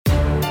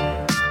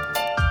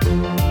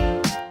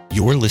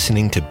You're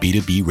listening to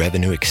B2B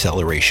Revenue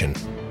Acceleration,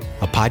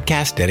 a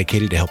podcast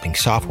dedicated to helping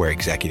software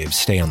executives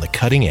stay on the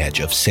cutting edge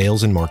of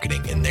sales and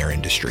marketing in their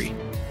industry.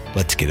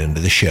 Let's get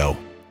into the show.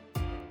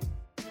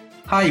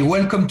 Hi,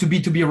 welcome to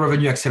B2B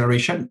Revenue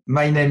Acceleration.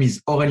 My name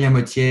is Aurélien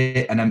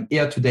Mottier, and I'm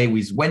here today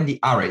with Wendy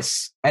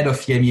Harris, Head of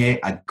EMEA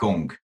at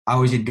Gong.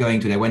 How is it going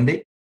today,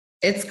 Wendy?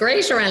 It's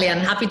great, Aurélien.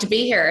 Happy to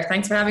be here.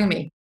 Thanks for having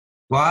me.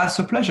 Well, it's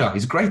a pleasure.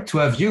 It's great to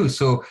have you.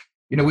 So,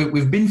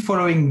 we've been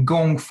following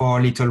Gong for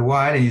a little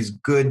while, and it's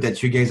good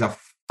that you guys are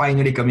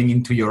finally coming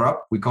into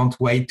Europe. We can't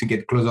wait to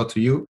get closer to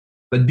you.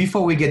 But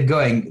before we get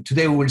going,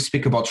 today we will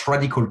speak about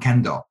radical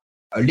candor,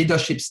 a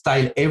leadership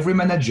style every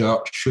manager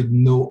should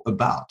know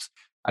about.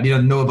 I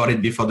didn't know about it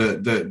before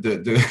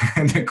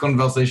the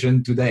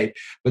conversation today.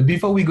 But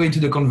before we go into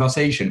the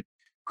conversation,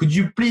 could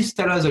you please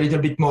tell us a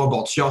little bit more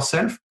about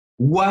yourself,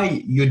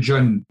 why you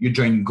joined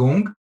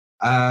Gong,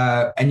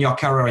 and your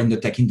career in the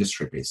tech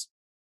industry, please?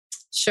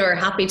 Sure,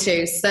 happy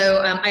to.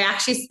 So I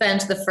actually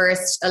spent the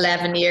first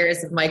 11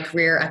 years of my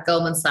career at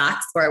Goldman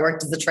Sachs, where I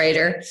worked as a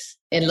trader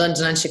in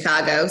London and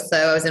Chicago. So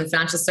I was in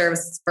financial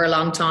services for a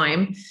long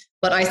time.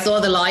 But I saw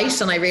the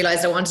light and I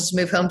realized I wanted to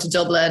move home to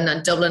Dublin.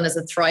 And Dublin is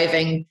a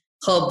thriving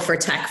hub for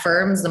tech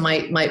firms. And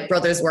my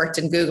brothers worked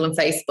in Google and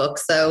Facebook.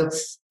 So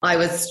I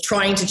was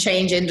trying to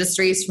change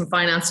industries from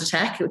finance to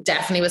tech. It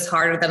definitely was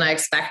harder than I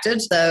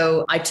expected.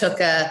 So I took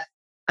a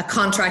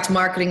contract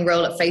marketing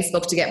role at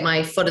Facebook to get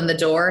my foot in the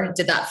door.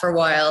 Did that for a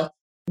while.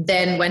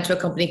 Then went to a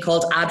company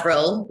called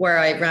AdRoll, where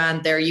I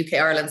ran their UK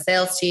Ireland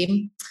sales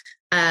team.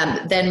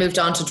 Then moved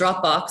on to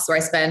Dropbox, where I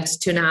spent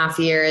 2.5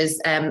 years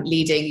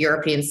leading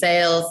European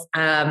sales,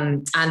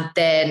 and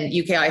then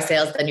UKI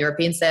sales, then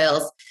European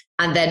sales.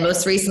 And then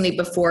most recently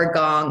before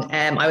Gong,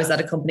 I was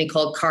at a company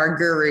called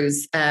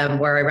CarGurus,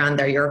 where I ran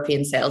their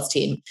European sales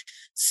team.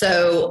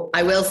 So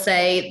I will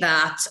say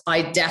that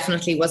I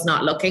definitely was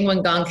not looking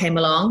when Gong came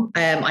along.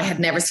 I had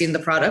never seen the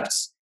product.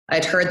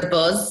 I'd heard the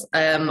buzz.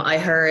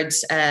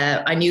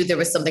 I knew there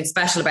was something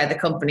special about the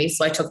company,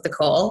 so I took the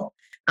call.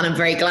 And I'm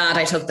very glad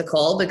I took the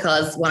call,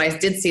 because when I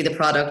did see the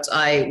product,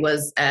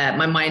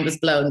 my mind was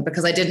blown,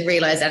 because I didn't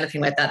realize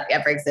anything like that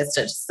ever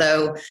existed.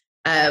 So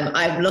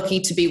I'm lucky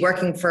to be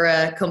working for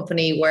a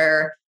company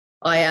where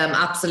I am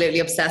absolutely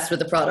obsessed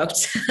with the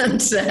product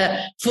and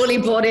fully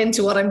bought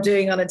into what I'm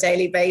doing on a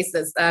daily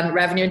basis. And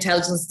revenue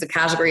intelligence, the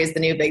category, is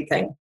the new big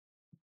thing.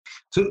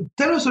 So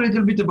tell us a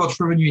little bit about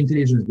revenue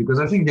intelligence,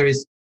 because I think there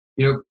is,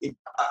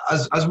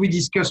 as we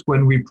discussed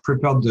when we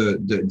prepared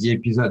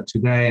the episode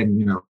today,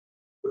 and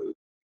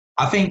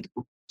I think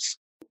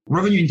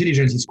revenue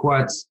intelligence is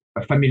quite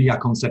a familiar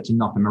concept in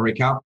North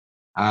America.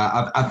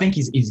 I think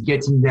it's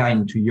getting there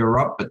into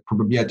Europe, but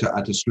probably at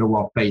a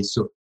slower pace.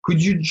 So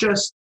could you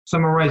just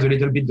summarize a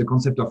little bit the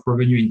concept of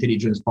revenue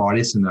intelligence for our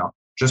listener,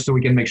 just so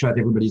we can make sure that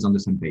everybody's on the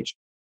same page?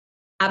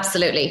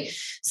 Absolutely.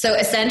 So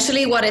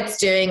essentially what it's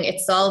doing,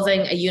 it's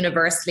solving a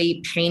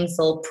universally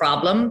painful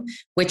problem,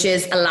 which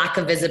is a lack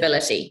of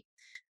visibility.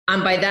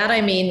 And by that,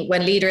 I mean,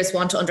 when leaders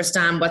want to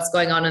understand what's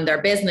going on in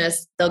their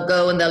business, they'll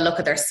go and they'll look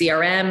at their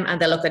CRM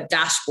and they'll look at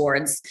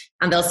dashboards,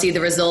 and they'll see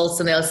the results,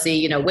 and they'll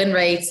see, win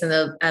rates,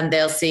 and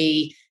they'll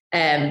see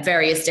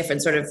various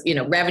different sort of,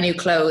 revenue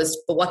closed.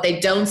 But what they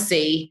don't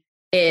see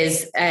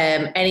is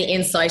any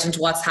insight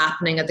into what's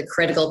happening at the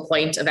critical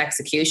point of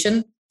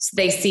execution. So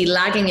they see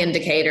lagging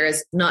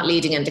indicators, not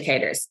leading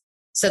indicators.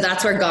 So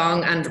that's where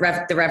Gong and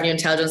the revenue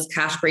intelligence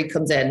category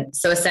comes in.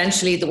 So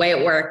essentially the way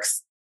it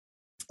works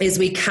is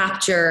we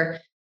capture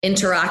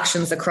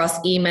interactions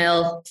across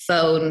email,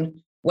 phone,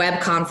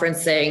 web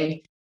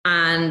conferencing,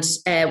 and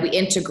we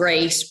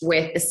integrate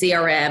with the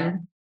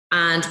CRM,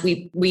 and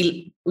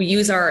we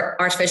use our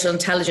artificial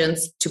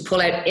intelligence to pull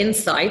out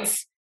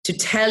insights to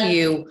tell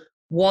you,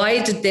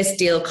 why did this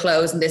deal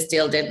close and this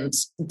deal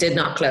did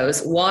not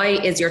close? Why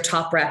is your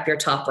top rep your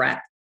top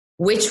rep?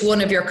 Which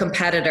one of your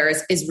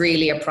competitors is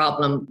really a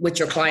problem which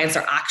your clients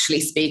are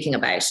actually speaking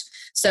about?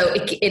 So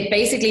it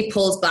basically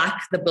pulls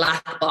back the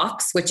black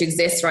box which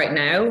exists right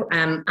now.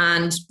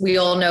 And we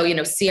all know,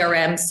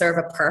 CRMs serve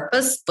a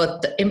purpose,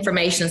 but the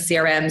information in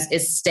CRMs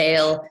is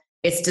stale,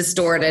 it's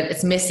distorted,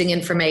 it's missing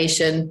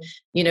information.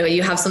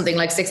 You have something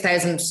like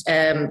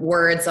 6,000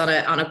 words on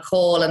a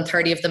call, and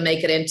 30 of them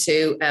make it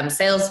into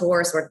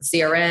Salesforce or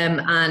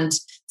CRM. And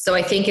so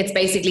I think it's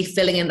basically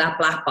filling in that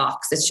black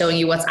box. It's showing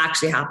you what's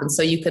actually happened,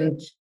 so you can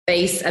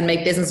base and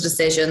make business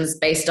decisions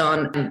based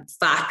on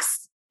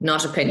facts,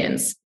 not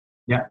opinions.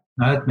 Yeah,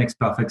 no, that makes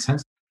perfect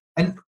sense.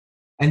 And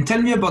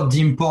tell me about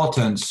the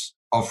importance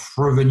of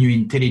revenue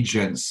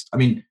intelligence. I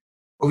mean,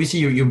 obviously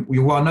you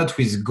were not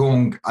with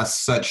Gong as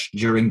such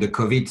during the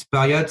COVID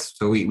period,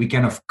 so we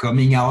kind of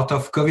coming out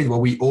of COVID.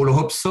 Well, we all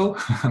hope so.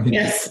 I mean,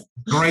 yes. It's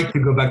great to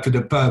go back to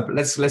the pub.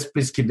 Let's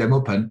please keep them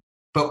open.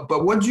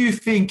 But what do you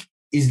think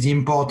is the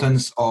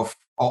importance of,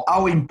 or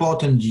how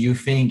important do you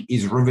think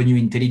is revenue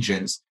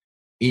intelligence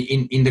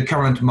in the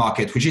current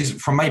market, which is,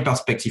 from my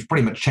perspective,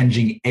 pretty much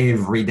changing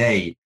every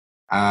day?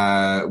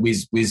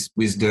 With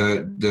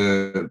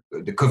the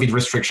COVID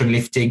restriction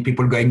lifting,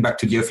 people going back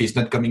to the office,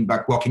 not coming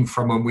back, working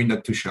from home, we're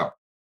not too sure.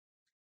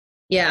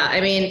 Yeah,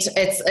 I mean,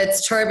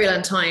 it's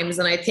turbulent times.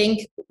 And I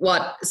think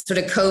what sort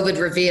of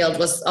COVID revealed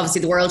was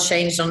obviously the world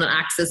changed on an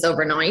axis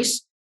overnight.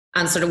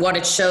 And sort of what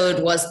it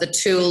showed was the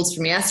tools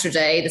from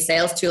yesterday, the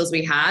sales tools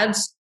we had,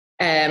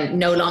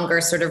 no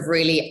longer sort of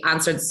really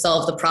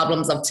solve the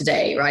problems of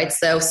today, right?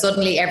 So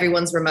suddenly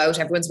everyone's remote,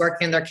 everyone's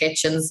working in their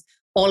kitchens,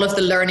 all of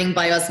the learning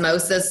by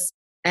osmosis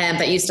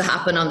that used to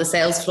happen on the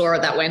sales floor,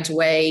 that went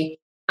away.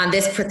 And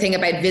this thing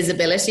about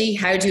visibility,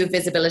 how do you have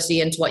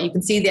visibility into what you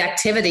can see the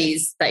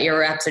activities that your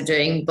reps are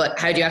doing, but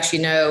how do you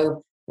actually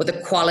know with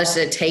a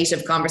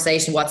qualitative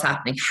conversation what's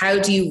happening? How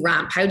do you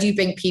ramp? How do you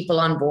bring people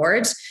on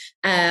board?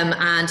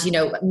 And, you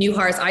know, new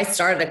hires, I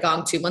started at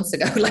Gong 2 months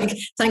ago. Like,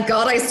 thank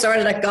God I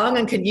started at Gong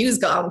and can use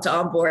Gong to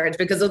onboard,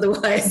 because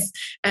otherwise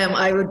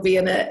I would be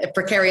in a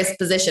precarious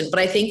position. But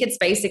I think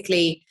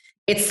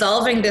it's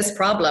solving this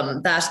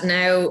problem that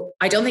now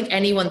I don't think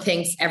anyone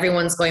thinks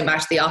everyone's going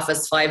back to the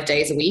office 5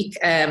 days a week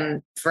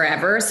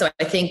forever. So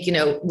I think, you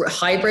know,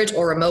 hybrid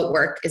or remote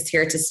work is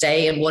here to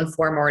stay in one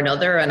form or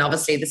another. And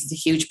obviously this is a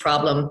huge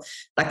problem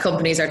that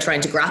companies are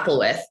trying to grapple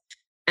with.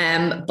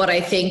 But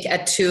I think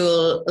a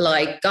tool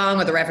like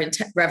Gong or the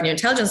revenue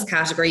intelligence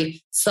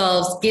category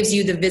gives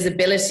you the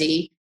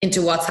visibility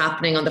into what's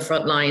happening on the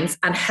front lines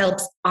and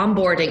helps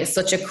onboarding is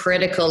such a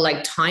critical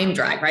like time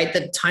drag, right?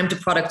 The time to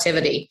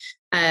productivity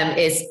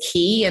is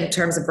key in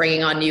terms of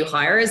bringing on new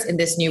hires in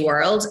this new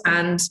world.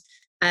 And,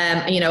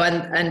 you know,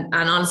 and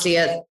honestly,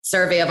 a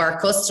survey of our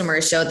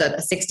customers showed that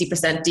a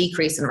 60%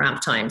 decrease in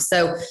ramp time.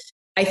 So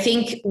I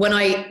think when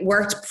I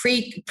worked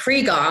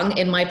pre-Gong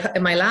in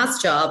my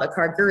last job at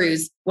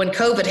CarGurus, when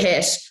COVID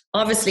hit,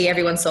 obviously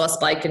everyone saw a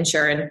spike in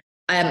churn.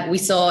 We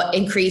saw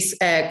increased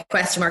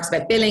question marks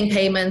about billing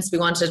payments. We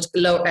wanted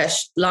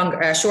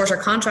shorter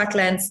contract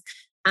lengths.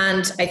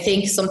 And I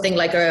think something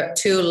like a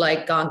tool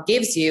like Gong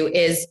gives you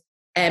is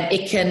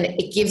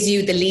it gives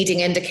you the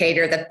leading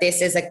indicator that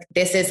this is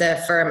a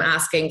firm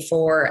asking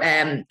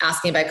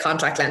about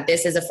contract length.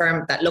 This is a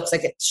firm that looks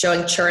like it's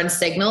showing churn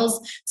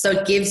signals. So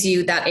it gives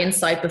you that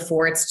insight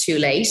before it's too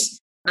late.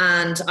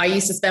 And I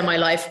used to spend my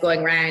life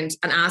going around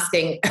and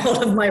asking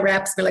all of my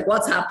reps, be like,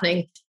 what's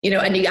happening? You know,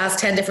 and you ask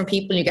 10 different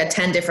people and you get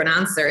 10 different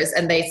answers.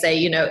 And they say,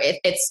 you know,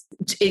 it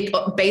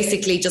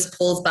basically just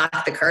pulls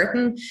back the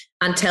curtain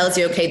and tells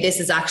you, okay,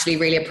 this is actually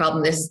really a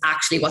problem. This is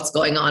actually what's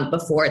going on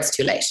before it's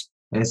too late.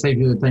 They save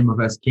you the time of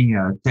asking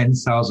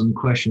 10,000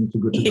 questions to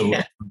go to the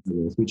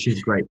website, which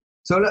is great.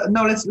 So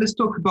now let's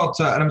talk about,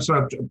 and I'm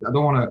sorry, I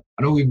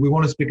know we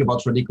want to speak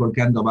about Radical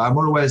Candor, but I'm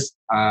always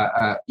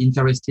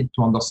interested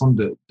to understand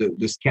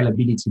the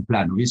scalability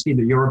plan. Obviously,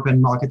 the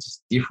European market is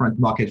a different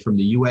market from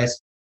the US,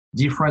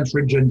 different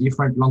region,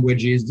 different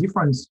languages,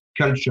 different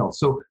culture.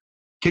 So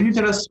can you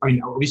tell us, I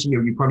mean, obviously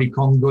you probably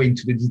can't go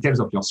into the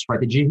details of your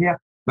strategy here,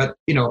 but,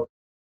 you know,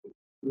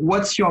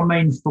 what's your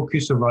main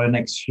focus over the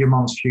next few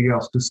months, few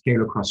years to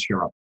scale across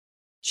Europe?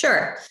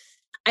 Sure.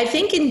 I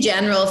think in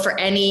general for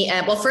any,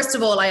 well, first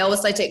of all, I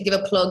always like to give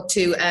a plug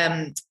to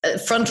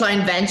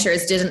Frontline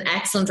Ventures did an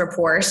excellent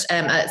report.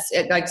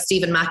 Like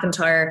Stephen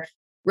McIntyre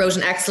wrote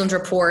an excellent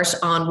report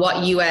on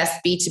what US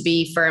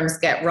B2B firms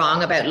get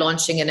wrong about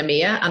launching in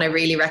EMEA. And I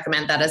really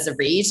recommend that as a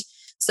read.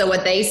 So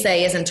what they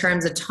say is in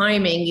terms of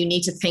timing, you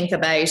need to think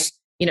about,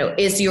 you know,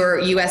 is your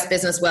US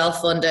business well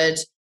funded?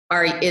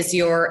 Is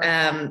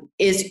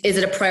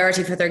it a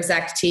priority for their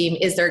exec team?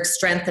 Is there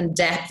strength and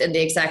depth in the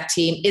exec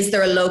team? Is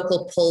there a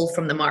local pull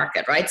from the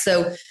market, right?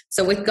 So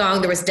with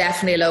Gong, there was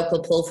definitely a local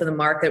pull from the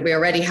market. We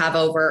already have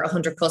over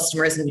 100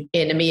 customers in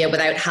EMEA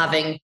without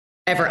having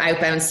ever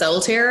outbound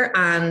sold here.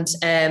 And,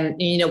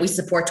 you know, we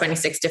support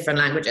 26 different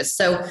languages.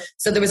 So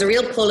there was a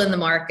real pull in the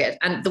market.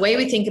 And the way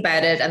we think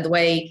about it and the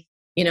way,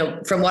 you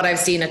know, from what I've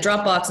seen at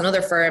Dropbox and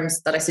other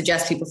firms that I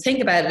suggest people think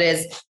about it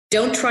is,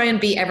 don't try and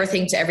be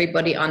everything to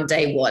everybody on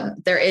day one.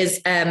 There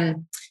is,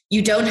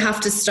 you don't have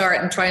to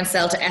start and try and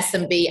sell to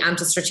SMB and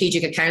to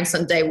strategic accounts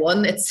on day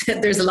one.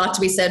 There's a lot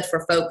to be said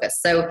for focus.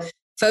 So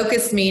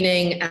focus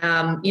meaning,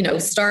 you know,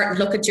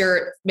 look at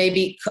your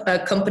maybe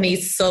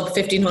company's sub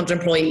 1,500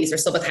 employees or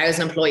sub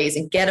 1,000 employees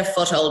and get a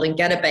foothold and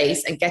get a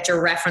base and get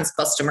your reference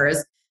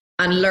customers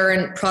and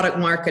learn product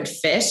market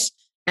fit.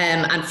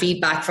 And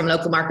feedback from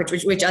local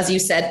markets, which, as you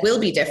said, will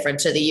be different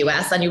to the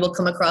US, and you will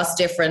come across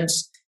different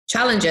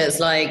challenges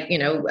like, you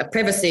know,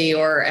 privacy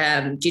or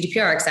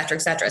GDPR, et cetera,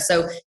 et cetera.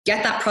 So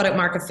get that product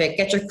market fit,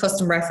 get your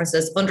custom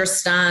references,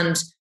 understand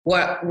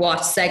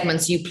what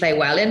segments you play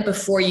well in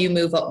before you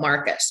move up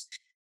market.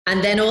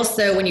 And then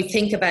also when you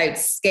think about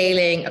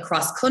scaling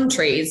across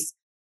countries,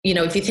 you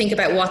know, if you think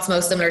about what's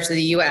most similar to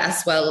the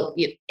US, well,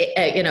 you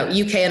know,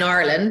 UK and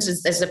Ireland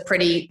is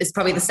probably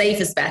the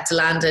safest bet to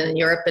land in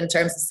Europe in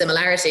terms of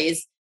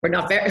similarities. We're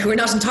not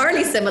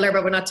entirely similar,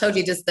 but we're not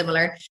totally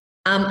dissimilar.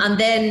 And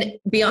then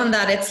beyond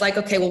that, it's like,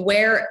 okay, well,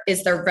 where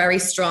is there very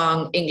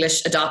strong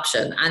English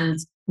adoption? And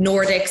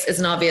Nordics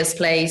is an obvious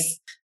place.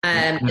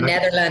 The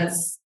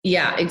Netherlands.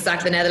 Yeah,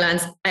 exactly. The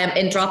Netherlands.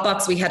 In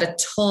Dropbox, we had a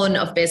ton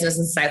of business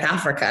in South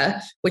Africa,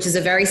 which is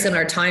a very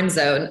similar time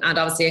zone and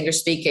obviously English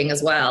speaking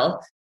as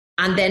well.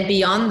 And then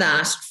beyond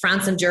that,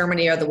 France and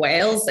Germany are the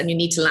whales, and you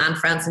need to land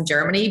France and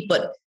Germany.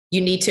 But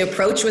you need to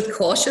approach with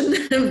caution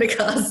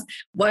because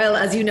while,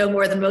 as you know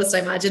more than most, I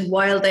imagine,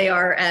 while they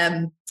are,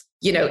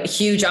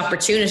 huge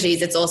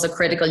opportunities, it's also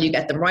critical you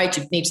get them right.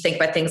 You need to think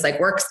about things like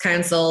works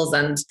councils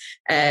and,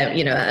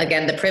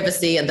 again, the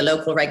privacy and the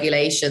local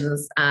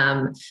regulations.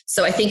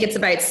 So I think it's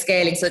about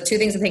scaling. So two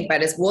things to think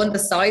about is one, the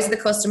size of the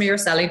customer you're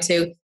selling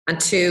to, and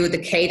two, the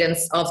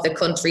cadence of the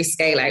country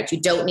scale out. You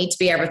don't need to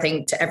be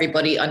everything to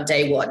everybody on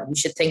day one. You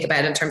should think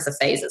about it in terms of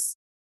phases.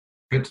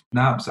 Good.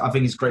 No, I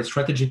think it's a great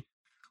strategy.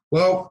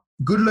 Well,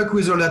 good luck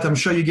with all that. I'm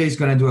sure you guys are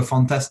going to do a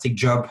fantastic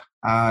job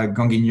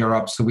going in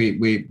Europe. So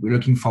we're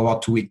looking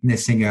forward to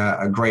witnessing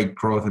a great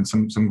growth and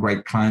some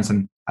great clients.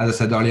 And as I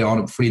said earlier on,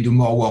 hopefully do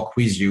more work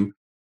with you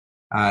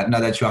now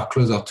that you are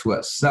closer to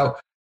us. So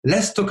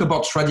let's talk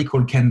about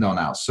Radical Candor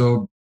now.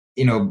 So,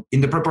 in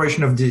the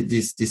preparation of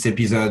this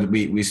episode,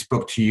 we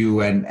spoke to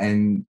you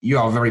and you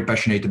are very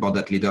passionate about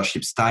that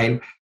leadership style.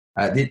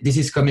 This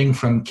is coming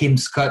from Kim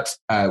Scott,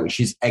 which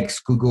is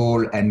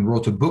ex-Google, and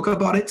wrote a book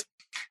about it.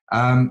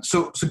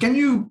 So can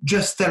you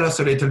just tell us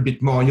a little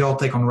bit more your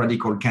take on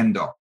Radical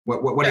Candor,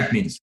 what it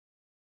means?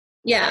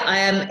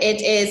 Yeah,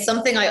 it is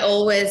something I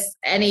always,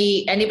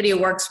 anybody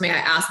who works for me, I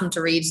ask them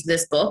to read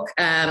this book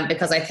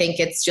because I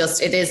think it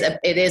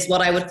is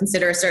what I would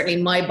consider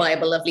certainly my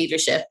Bible of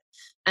leadership.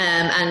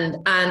 And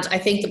I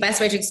think the best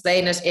way to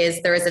explain it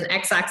is there is an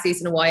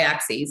x-axis and a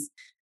y-axis.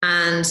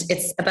 And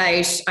it's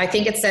about, I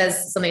think it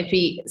says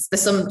something,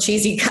 some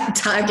cheesy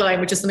tagline,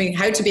 which is something,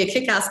 how to be a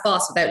kick-ass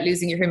boss without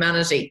losing your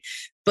humanity.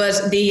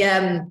 But the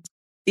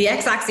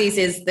x-axis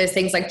is there's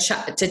things like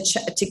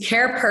to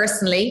care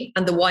personally,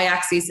 and the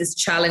y-axis is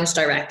challenge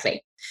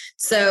directly.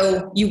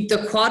 So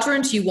the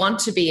quadrant you want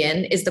to be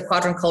in is the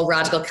quadrant called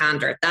Radical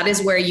Candor. That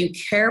is where you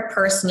care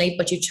personally,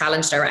 but you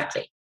challenge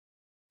directly.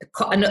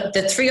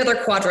 The three other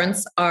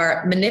quadrants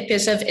are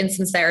manipulative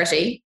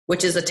insincerity,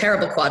 which is a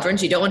terrible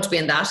quadrant. You don't want to be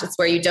in that. It's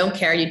where you don't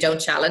care, you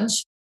don't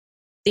challenge.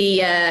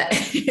 The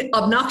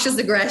obnoxious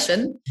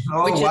aggression.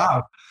 Oh,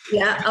 wow.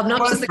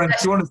 Obnoxious aggression.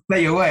 You want to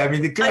stay away. I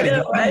mean,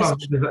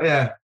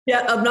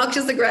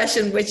 obnoxious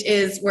aggression, which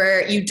is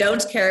where you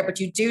don't care, but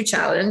you do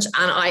challenge.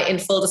 And in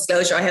full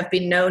disclosure, I have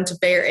been known to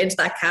veer into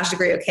that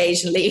category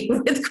occasionally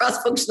with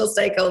cross-functional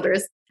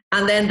stakeholders.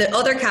 And then the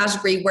other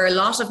category where a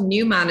lot of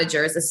new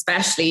managers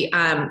especially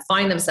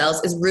find themselves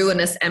is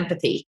ruinous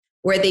empathy,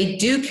 where they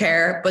do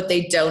care, but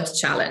they don't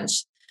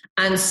challenge.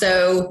 And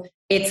so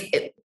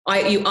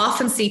you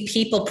often see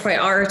people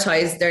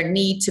prioritize their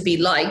need to be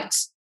liked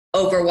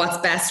over what's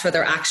best for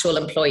their actual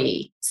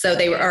employee. So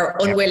they are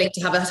unwilling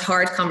to have a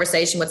hard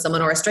conversation with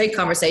someone or a straight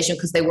conversation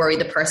because they worry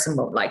the person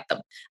won't like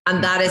them.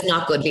 And that is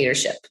not good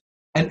leadership.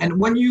 And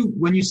when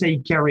you say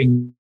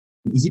caring,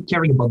 is it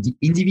caring about the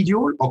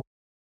individual or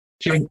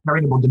caring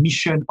about the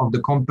mission of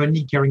the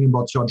company, caring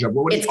about your job?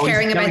 It's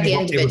caring about the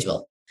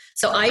individual.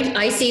 So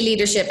I see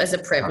leadership as a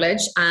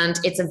privilege, and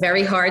it's a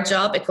very hard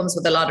job. It comes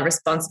with a lot of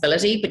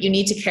responsibility, but you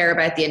need to care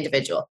about the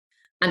individual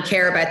and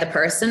care about the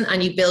person,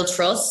 and you build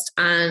trust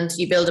and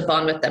you build a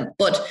bond with them.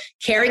 But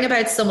caring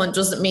about someone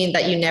doesn't mean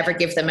that you never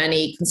give them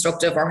any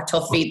constructive or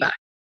tough feedback.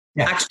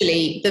 Yeah.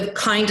 Actually, the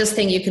kindest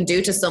thing you can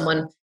do to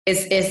someone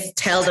is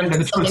tell them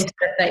something to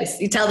their face.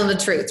 You tell them the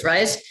truth,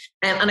 right?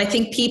 And I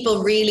think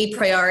people really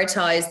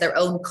prioritize their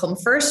own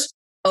comfort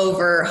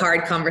over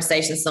hard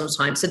conversations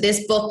sometimes. So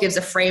this book gives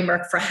a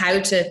framework for how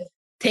to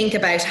think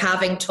about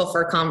having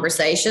tougher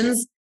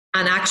conversations.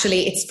 And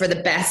actually, it's for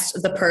the best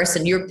of the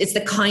person. It's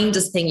the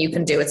kindest thing you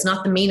can do. It's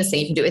not the meanest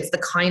thing you can do. It's the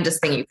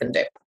kindest thing you can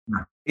do.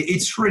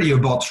 It's really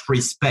about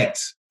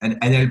respect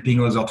and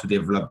helping others to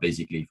develop,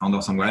 basically,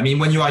 found somewhere. I mean,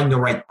 when you are in the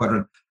right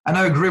quadrant, and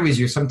I agree with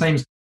you,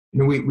 sometimes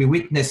we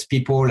witness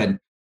people, and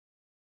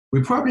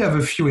we probably have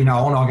a few in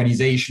our own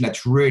organization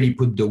that really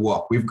put the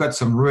work. We've got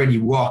some really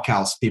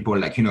workhouse people,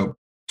 like,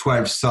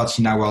 12,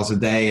 13 hours a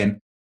day. And,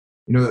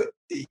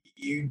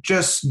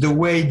 just the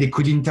way they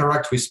could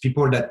interact with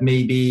people that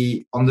may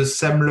be on the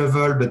same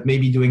level, but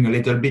maybe doing a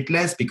little bit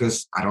less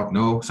because, I don't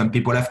know, some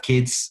people have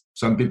kids,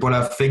 some people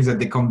have things that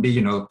they can't be,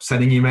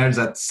 sending emails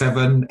at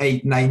 7,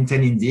 8, 9,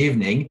 10 in the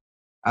evening.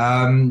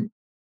 And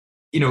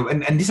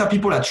these are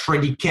people that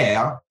really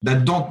care,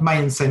 that don't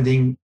mind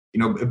sending,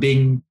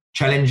 being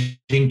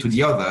challenging to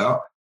the other.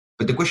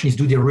 But the question is,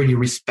 do they really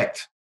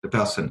respect the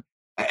person?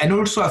 And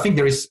also, I think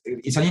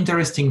it's an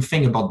interesting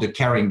thing about the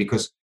caring,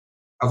 because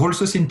I've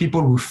also seen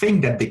people who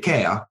think that they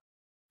care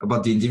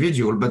about the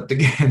individual, but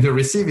the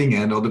receiving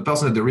end or the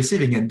person at the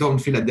receiving end don't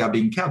feel that they are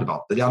being cared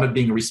about, that they are not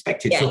being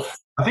respected. Yes. So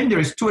I think there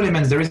is two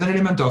elements. There is an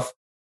element of,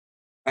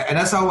 and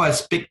that's how I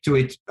speak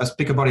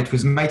about it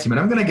with my team.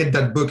 And I'm going to get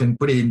that book and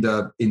put it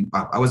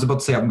I was about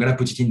to say, I'm going to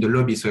put it in the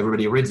lobby so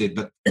everybody reads it,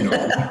 but I'm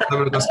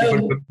not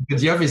asking people to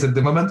the office at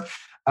the moment.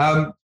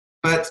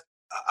 But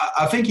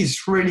I think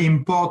it's really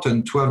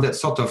important to have that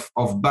sort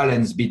of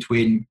balance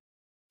between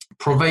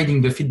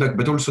providing the feedback,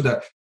 but also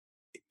that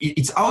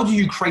it's how do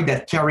you create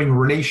that caring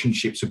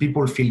relationship so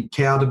people feel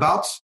cared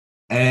about?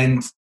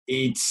 And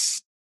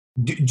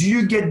do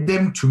you get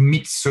them to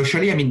meet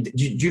socially? I mean,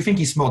 do you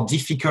think it's more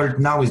difficult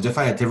now with the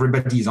fact that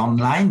everybody is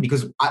online?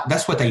 Because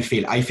that's what I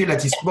feel. I feel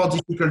that it's more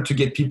difficult to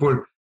get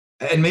people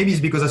and maybe it's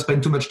because I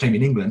spend too much time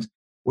in England,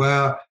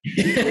 where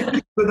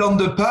you go down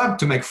the pub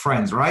to make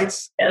friends, right?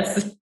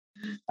 Yes.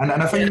 And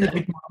I find it a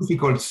bit more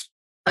difficult.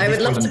 I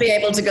would love to be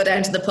able to go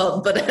down to the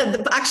pub, but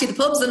actually the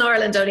pubs in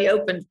Ireland only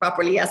opened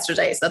properly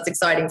yesterday. So that's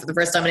exciting for the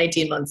first time in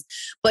 18 months.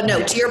 But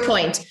no, to your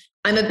point,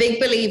 I'm a big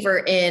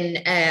believer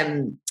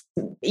in,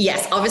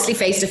 yes, obviously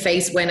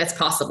face-to-face when it's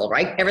possible,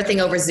 right? Everything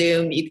over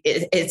Zoom,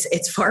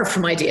 it's far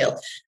from ideal.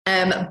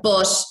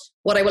 But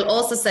what I will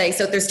also say,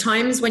 so there's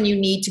times when you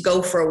need to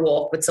go for a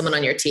walk with someone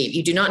on your team.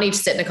 You do not need to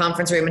sit in a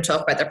conference room and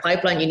talk about their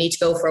pipeline. You need to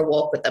go for a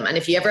walk with them. And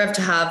if you ever have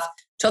to have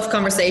tough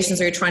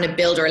conversations or you're trying to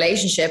build a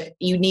relationship,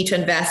 you need to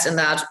invest in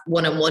that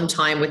one-on-one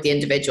time with the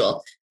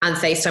individual and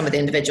FaceTime with the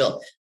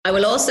individual. I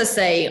will also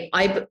say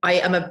I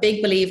am a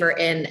big believer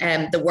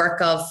in the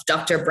work of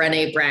Dr.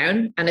 Brené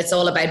Brown, and it's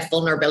all about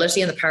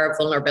vulnerability and the power of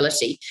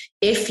vulnerability.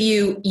 If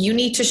you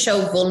need to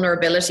show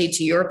vulnerability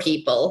to your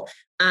people,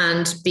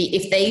 and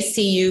if they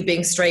see you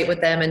being straight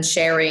with them and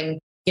sharing,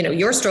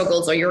 your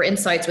struggles or your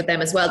insights with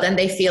them as well, then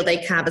they feel they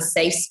can have a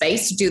safe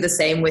space to do the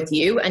same with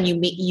you, and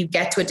you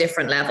get to a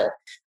different level.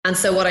 And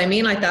so what I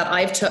mean like that,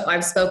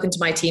 I've spoken to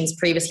my teams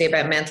previously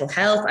about mental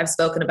health. I've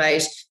spoken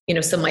about,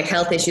 some of my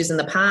health issues in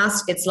the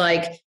past. It's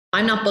like,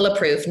 I'm not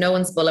bulletproof. No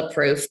one's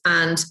bulletproof.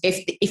 And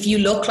if you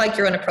look like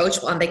you're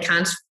unapproachable and they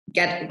can't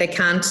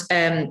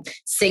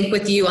sync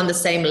with you on the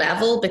same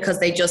level because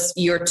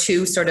you're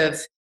too sort of,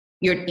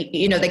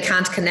 they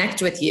can't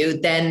connect with you,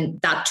 then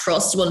that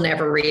trust will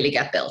never really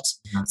get built.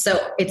 So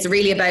it's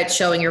really about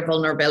showing your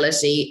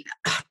vulnerability,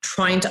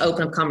 trying to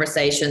open up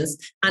conversations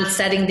and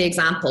setting the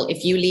example.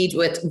 If you lead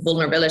with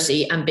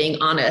vulnerability and being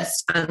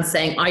honest and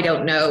saying, I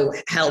don't know,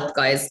 help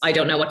guys, I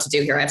don't know what to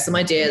do here. I have some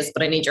ideas,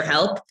 but I need your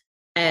help.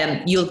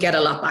 You'll get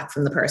a lot back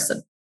from the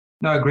person.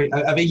 No, great.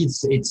 I think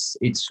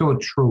it's so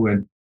true.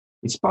 And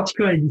it's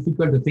particularly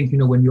difficult to think,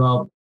 when you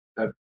are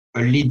a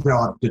leader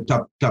at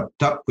the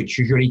top, which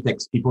usually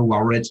takes people who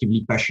are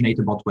relatively passionate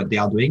about what they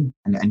are doing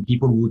and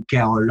people who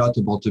care a lot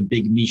about a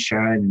big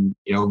mission.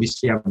 And,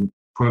 obviously have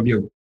probably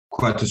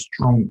quite a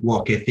strong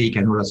work ethic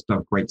and all that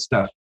stuff, great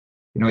stuff.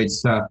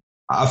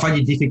 I find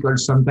it difficult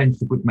sometimes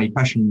to put my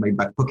passion in my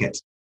back pocket,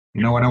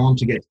 when I want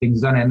to get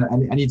things done.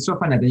 And it's so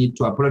fun that I need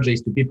to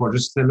apologize to people.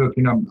 Just say, look,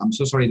 I'm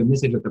so sorry the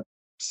message that I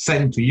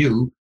sent to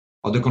you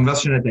or the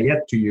conversation that I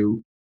had to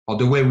you or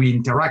the way we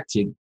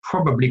interacted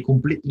probably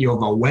completely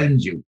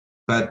overwhelmed you.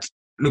 But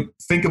look,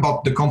 think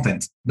about the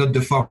content, not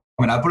the form.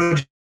 And I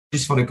apologize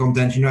for the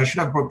content. I should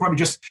have probably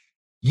just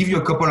give you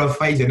a couple of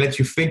phases and let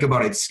you think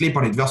about it, sleep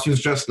on it, versus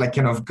just like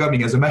kind of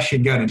coming as a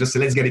machine gun and just say,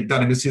 let's get it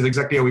done. And this is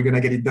exactly how we're going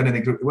to get it done.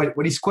 And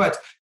when it's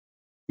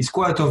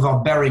quite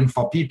overbearing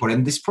for people.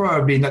 And this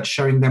probably not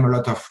showing them a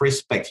lot of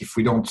respect if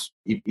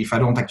I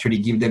don't actually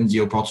give them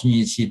the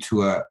opportunity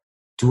to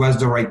ask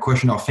the right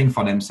question or think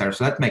for themselves.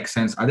 So that makes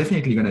sense. I'm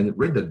definitely going to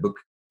read that book.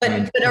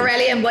 But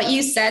Aurélien, what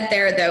you said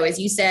there, though, is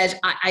you said,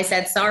 I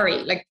said, sorry.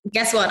 Like,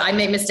 guess what? I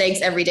make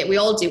mistakes every day. We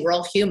all do. We're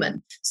all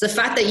human. So the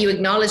fact that you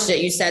acknowledged it,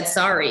 you said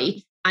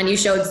sorry, and you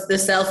showed the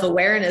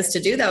self-awareness to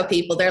do that with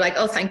people, they're like,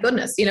 oh, thank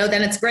goodness.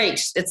 Then it's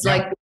great. It's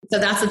like, so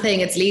that's the thing.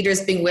 It's leaders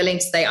being willing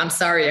to say, I'm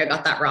sorry, I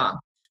got that wrong.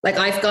 Like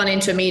I've gone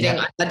into a meeting,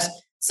 I had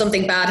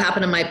something bad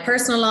happen in my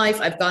personal life.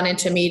 I've gone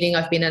into a meeting,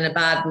 I've been in a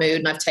bad mood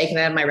and I've taken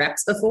it out of my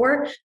reps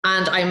before.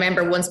 And I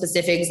remember one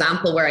specific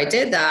example where I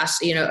did that,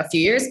 a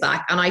few years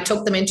back, and I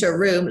took them into a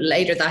room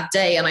later that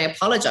day and I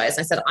apologized.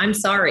 I said, I'm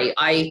sorry.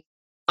 I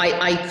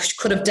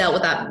could have dealt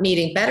with that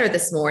meeting better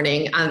this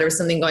morning and there was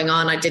something going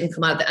on. I didn't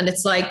come out of it. And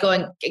it's like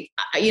going,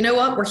 you know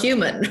what? We're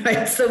human,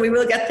 right? So we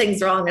will get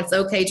things wrong. It's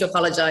okay to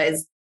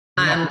apologize.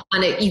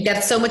 You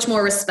get so much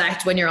more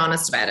respect when you're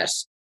honest about it.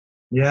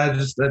 Yeah,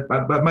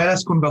 but my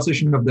last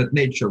conversation of that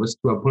nature was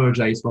to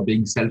apologize for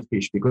being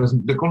selfish because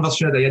the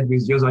conversation that I had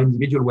with the other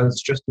individual was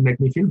just to make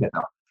me feel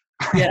better.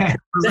 Yeah.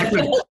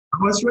 I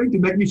was trying to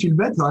make me feel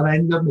better and I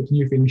ended up making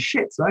you feel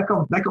shit. So I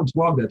can't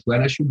work that way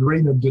and I should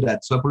really not do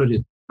that. So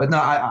apologies. But no,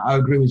 I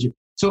agree with you.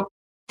 So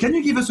can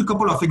you give us a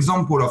couple of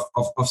examples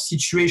of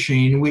situation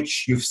in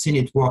which you've seen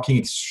it working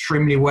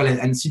extremely well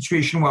and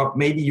situation where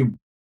maybe you've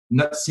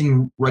not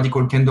seen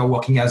Radical Candor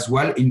working as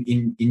well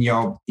in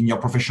your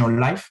professional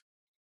life?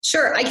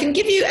 Sure. I can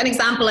give you an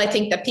example. I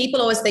think that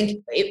people always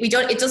think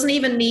it doesn't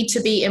even need to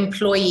be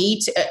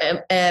employee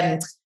to,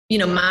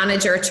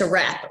 manager to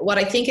rep. What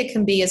I think it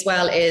can be as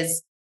well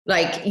is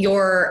like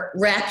your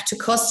rep to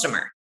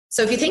customer.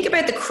 So if you think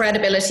about the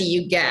credibility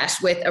you get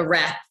with a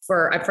rep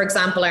for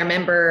example, I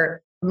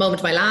remember a moment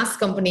in my last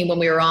company when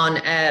we were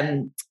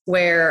on,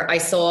 where I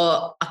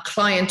saw a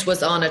client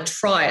was on a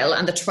trial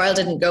and the trial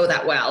didn't go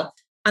that well.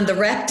 And the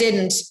rep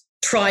didn't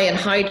try and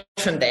hide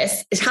from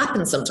this. It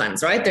happens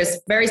sometimes, right? There's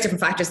various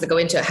different factors that go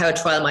into how a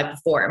trial might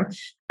perform.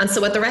 And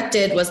so what the rep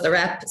did was the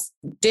rep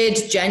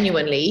did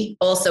genuinely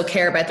also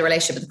care about the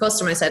relationship with the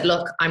customer. I said,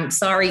 look, I'm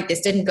sorry,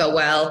 this didn't go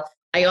well.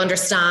 I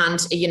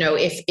understand,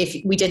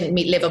 if we didn't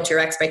live up to your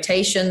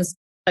expectations,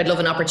 I'd love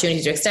an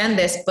opportunity to extend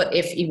this. But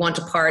if you want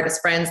to part as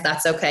friends,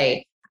 that's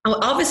okay. And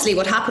obviously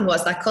what happened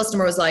was that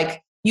customer was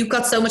like, you've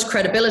got so much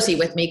credibility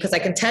with me because I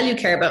can tell you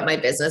care about my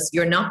business.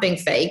 You're not being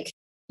fake.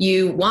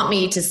 You want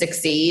me to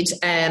succeed.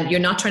 You're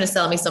not trying to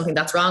sell me something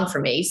that's wrong for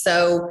me.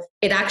 So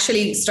it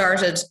actually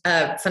started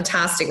a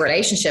fantastic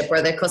relationship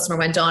where the customer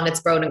went on.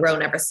 It's grown and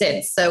grown ever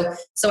since. So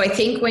I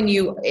think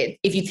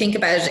if you think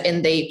about it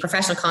in the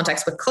professional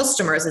context with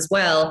customers as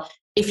well,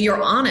 if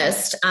you're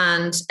honest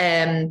and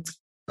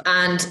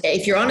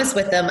if you're honest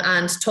with them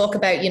and talk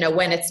about,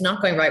 when it's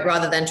not going right,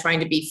 rather than trying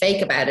to be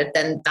fake about it,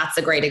 then that's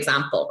a great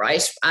example,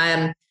 right?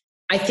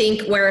 I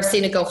think where I've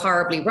seen it go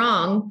horribly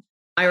wrong,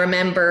 I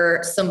remember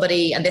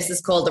somebody, and this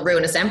is called the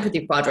ruinous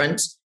empathy quadrant.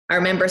 I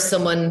remember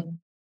someone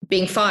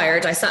being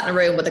fired. I sat in a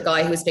room with a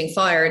guy who was being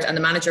fired, and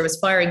the manager was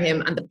firing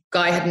him, and the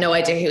guy had no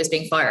idea he was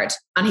being fired.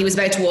 And he was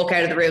about to walk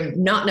out of the room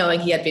not knowing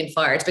he had been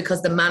fired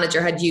because the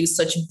manager had used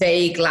such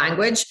vague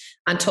language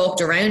and talked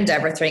around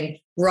everything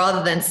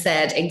rather than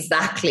said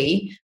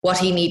exactly what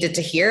he needed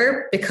to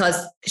hear, because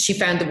she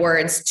found the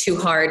words too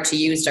hard to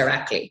use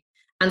directly.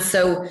 And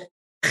so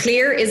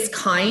clear is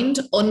kind,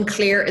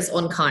 unclear is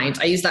unkind.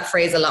 I use that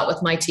phrase a lot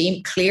with my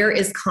team. Clear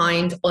is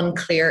kind,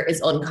 unclear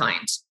is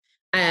unkind.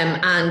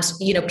 And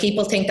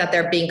people think that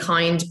they're being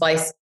kind by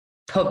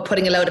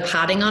putting a load of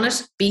padding on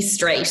it. Be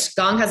straight.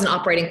 Gong has an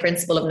operating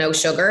principle of no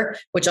sugar,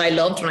 which I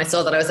loved. When I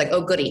saw that, I was like,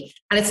 oh, goody.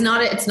 And it's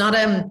not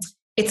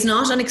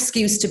an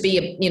excuse to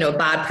be a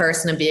bad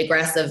person and be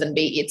aggressive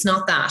it's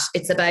not that.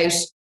 It's about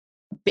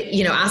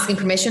asking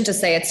permission to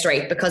say it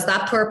straight, because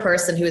that poor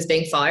person who is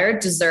being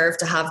fired deserved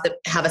to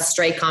have a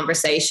straight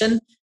conversation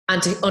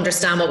and to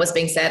understand what was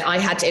being said. I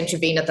had to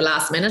intervene at the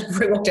last minute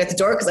before he walked out the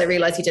door because I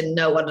realized he didn't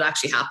know what had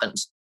actually happened.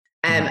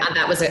 And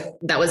that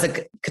was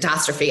a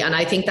catastrophe. And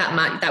I think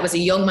that was a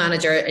young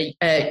manager,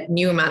 a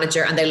new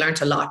manager, and they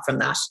learned a lot from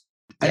that.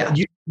 Yeah.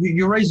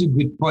 You raise a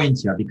good point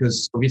here,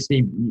 because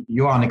obviously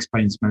you are an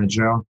experienced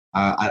manager.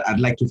 I'd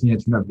like to think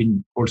that you have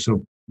been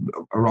also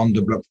around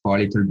the block for a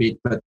little bit,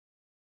 but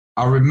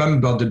I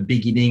remember the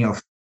beginning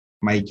of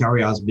my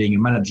career as being a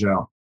manager,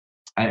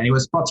 and it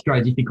was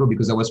particularly difficult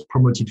because I was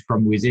promoted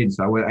from within.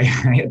 So I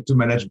had to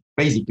manage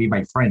basically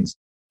my friends,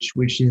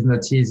 which is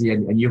not easy.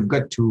 And you've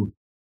got to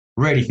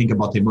really think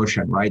about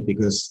emotion, right?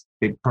 Because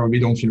they probably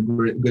don't feel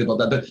good about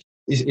that. But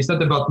it's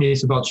not about me,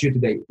 it's about you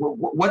today.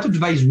 What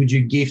advice would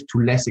you give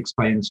to less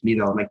experienced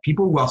leaders, like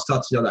people who are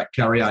starting their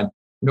career?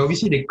 And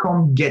obviously they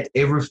can't get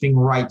everything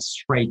right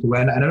straight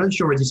away. And I know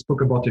you already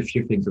spoke about a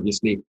few things,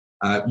 obviously.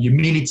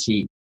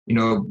 Humility,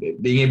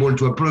 being able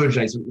to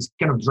apologize is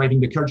kind of driving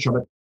the culture.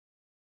 But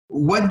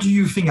what do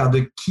you think are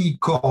the key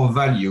core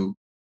value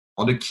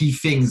or the key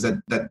things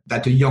that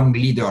a young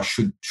leader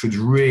should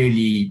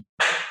really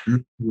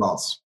look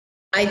towards?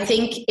 I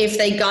think if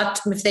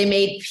they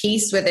made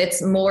peace with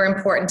it's more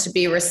important to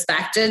be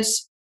respected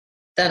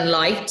than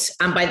liked.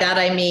 And by that,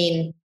 I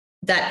mean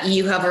that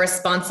you have a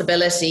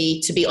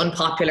responsibility to be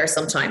unpopular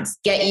sometimes.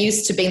 Get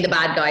used to being the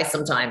bad guy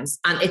sometimes.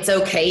 And it's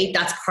okay.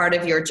 That's part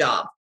of your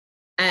job.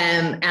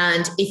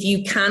 And if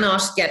you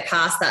cannot get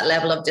past that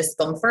level of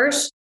discomfort,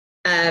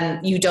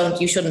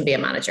 you shouldn't be a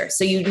manager.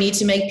 So you need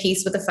to make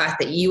peace with the fact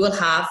that you will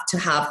have to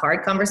have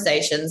hard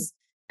conversations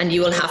and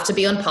you will have to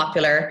be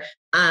unpopular,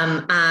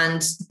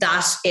 and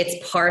that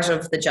it's part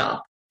of the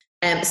job.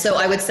 So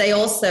I would say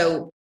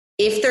also,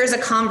 if there's a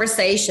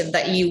conversation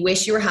that you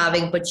wish you were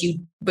having, but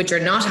you're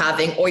not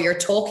having, or you're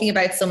talking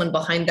about someone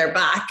behind their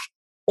back,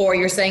 or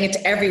you're saying it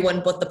to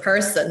everyone but the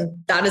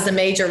person, that is a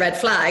major red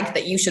flag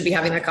that you should be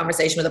having that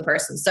conversation with a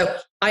person. So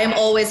I am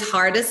always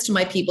hardest to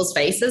my people's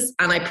faces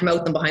and I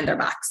promote them behind their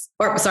backs.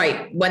 Or sorry,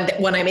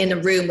 when I'm in a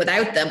room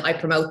without them, I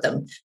promote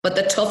them. But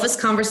the toughest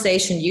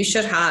conversation you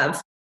should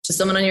have to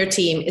someone on your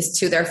team is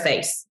to their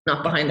face,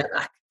 not behind their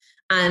back.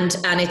 And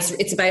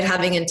it's about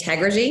having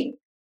integrity,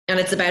 and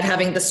it's about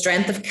having the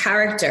strength of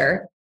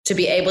character to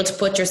be able to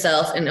put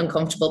yourself in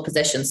uncomfortable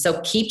positions.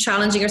 So keep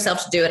challenging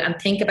yourself to do it, and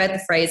think about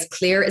the phrase,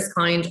 clear is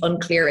kind,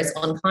 unclear is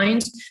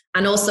unkind.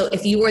 And also,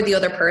 if you were the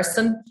other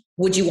person,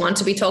 would you want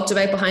to be talked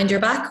about behind your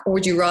back, or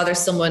would you rather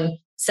someone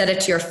said it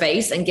to your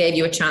face and gave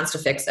you a chance to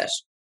fix it?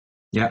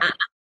 Yeah.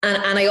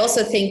 And I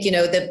also think,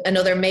 that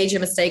another major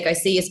mistake I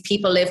see is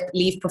people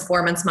leave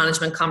performance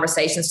management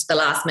conversations to the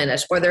last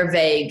minute, or they're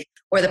vague,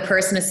 or the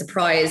person is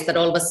surprised that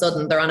all of a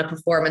sudden they're on a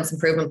performance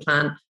improvement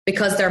plan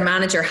because their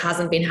manager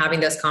hasn't been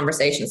having those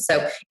conversations.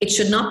 So it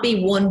should not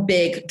be one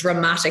big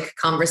dramatic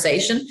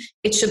conversation.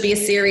 It should be a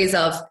series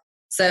of,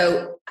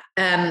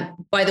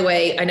 by the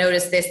way, I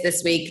noticed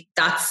this week,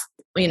 that's,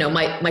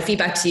 my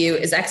feedback to you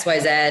is X, Y,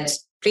 Z.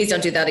 Please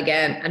don't do that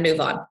again, and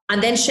move on.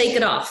 And then shake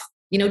it off.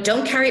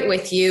 Don't carry it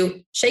with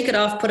you, shake it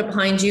off, put it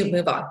behind you,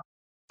 move on.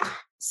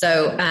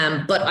 So,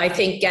 but I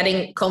think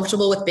getting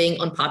comfortable with being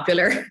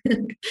unpopular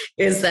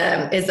is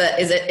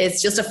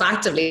just a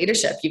fact of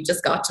leadership. You've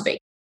just got to be.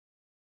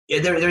 Yeah,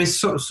 there is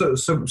so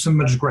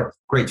much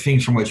great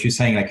things from what you're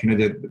saying. Like,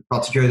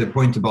 particularly the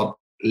point about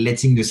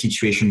letting the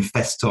situation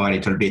fester a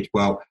little bit.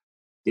 Well,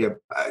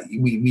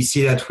 we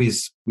see that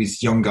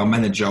with younger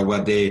managers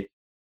where they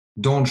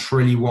don't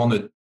really want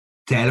to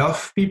tell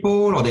off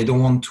people, or they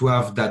don't want to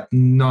have that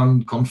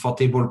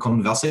non-comfortable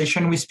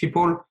conversation with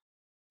people.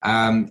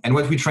 And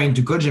what we're trying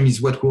to coach them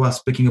is what we were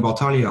speaking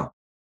about earlier.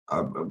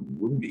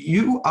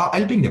 You are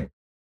helping them.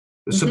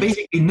 So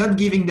basically not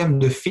giving them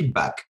the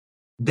feedback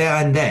there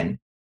and then,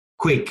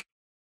 quick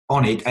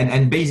on it,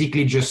 and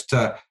basically just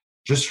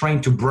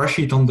trying to brush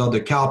it under the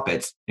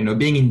carpet,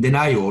 being in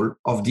denial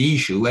of the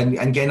issue and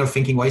kind of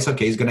thinking, well, it's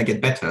okay, it's going to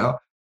get better.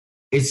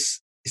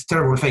 It's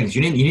terrible things.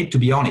 You need to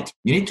be on it.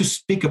 You need to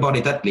speak about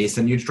it at least,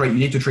 and you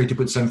need to try to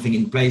put something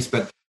in place.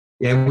 But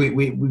yeah,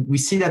 we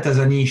see that as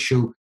an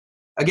issue.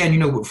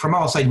 Again, from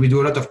our side, we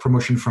do a lot of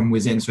promotion from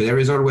within. So there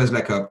is always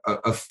like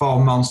a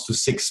 4 months to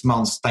 6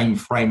 months time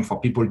frame for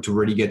people to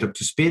really get up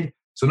to speed.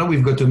 So now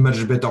we've got a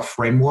much better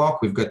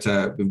framework. We've got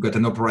an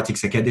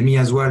Operatics Academy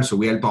as well. So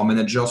we help our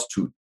managers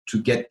to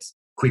get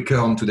quicker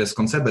onto this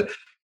concept. But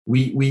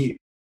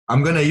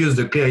I'm going to use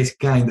the clear is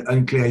kind,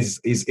 unclear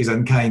is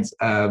unkind,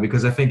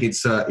 because I think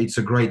it's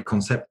a great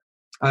concept.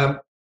 And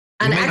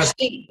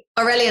actually,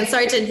 Aurélien,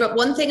 sorry to interrupt.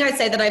 One thing I'd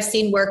say that I've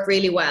seen work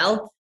really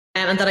well,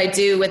 and that I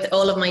do with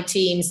all of my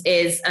teams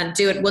is, and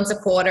do it once a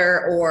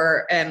quarter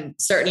or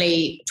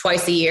certainly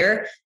twice a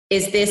year,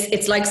 is this.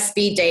 It's like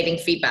speed dating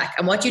feedback.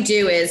 And what you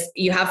do is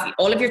you have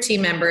all of your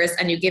team members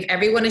and you give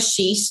everyone a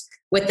sheet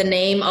with the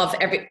name of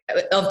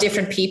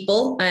different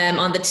people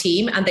on the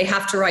team, and they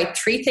have to write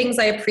 3 things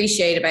I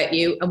appreciate about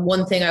you and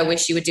 1 thing I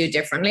wish you would do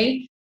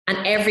differently. And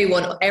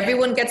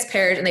everyone gets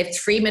paired, and they have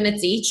 3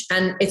 minutes each,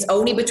 and it's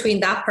only between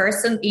that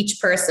person, each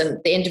person,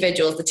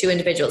 the 2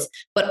 individuals.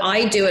 But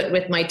I do it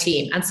with my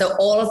team, and so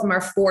all of them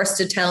are forced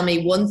to tell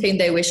me 1 thing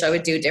they wish I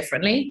would do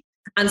differently.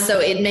 And so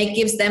it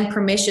gives them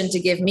permission to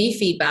give me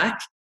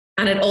feedback.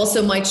 And it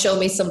also might show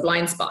me some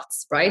blind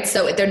spots, right?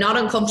 So they're not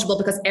uncomfortable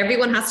because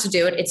everyone has to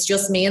do it. It's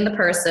just me and the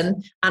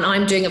person, and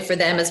I'm doing it for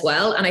them as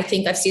well. And I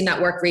think I've seen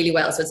that work really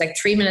well. So it's like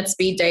 3 minute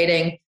speed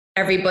dating,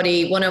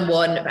 everybody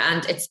one-on-one,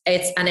 and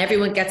and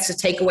everyone gets to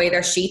take away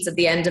their sheets at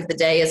the end of the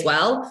day as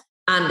well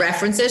and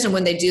reference it. And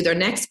when they do their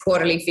next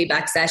quarterly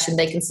feedback session,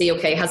 they can see,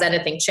 okay, has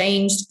anything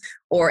changed,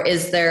 or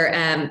is there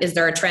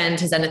a trend?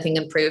 Has anything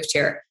improved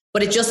here?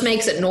 But it just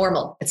makes it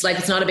normal. It's like,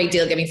 it's not a big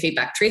deal giving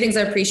feedback. 3 things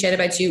I appreciate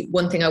about you,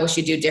 1 thing I wish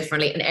you do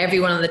differently. And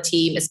everyone on the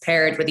team is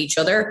paired with each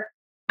other,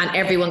 and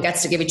everyone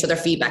gets to give each other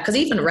feedback. Because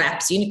even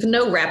reps,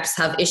 reps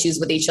have issues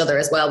with each other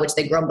as well, which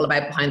they grumble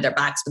about behind their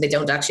backs, but they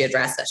don't actually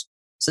address it.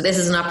 So this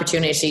is an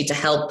opportunity to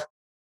help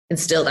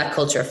instill that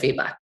culture of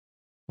feedback.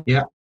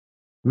 Yeah.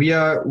 We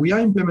are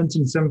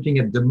implementing something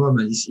at the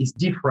moment. It's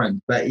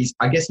different, but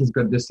I guess it's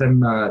got the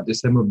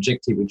same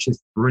objective, which is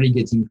really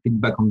getting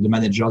feedback on the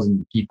managers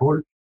and the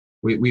people.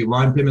 We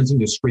are implementing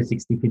the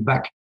 360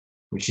 feedback,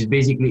 which is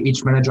basically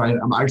each manager.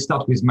 I'll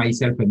start with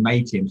myself and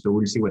my team, so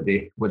we'll see what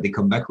they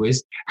come back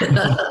with.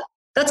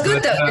 That's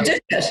good, though. You're doing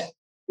it.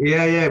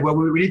 Yeah. Well,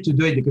 we need to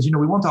do it because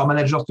we want our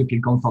managers to feel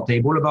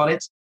comfortable about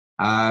it.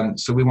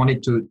 So we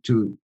wanted to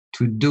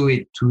do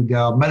it to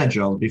their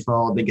managers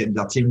before they get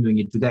their team doing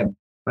it to them.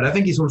 But I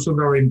think it's also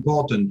very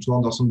important to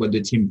understand what the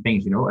team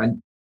thinks,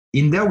 and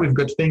in there we've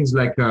got things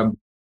like,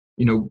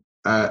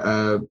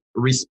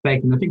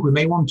 respect. And I think we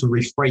may want to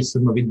rephrase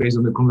some of it based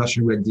on the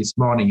conversation we had this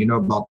morning,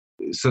 about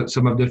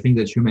some of the things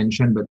that you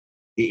mentioned. But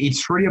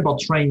it's really about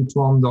trying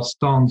to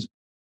understand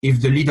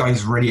if the leader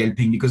is really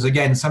helping. Because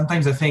again,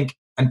 sometimes I think,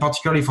 and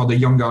particularly for the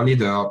younger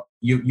leader,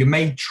 you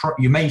may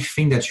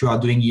think that you are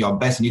doing your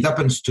best. And it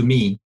happens to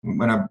me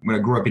when I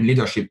grew up in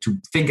leadership to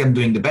think I'm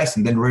doing the best,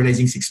 and then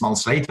realizing 6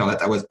 months later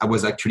that I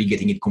was actually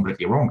getting it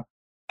completely wrong.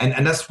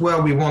 And that's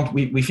where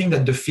we think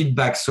that the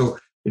feedback, so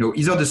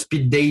either the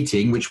speed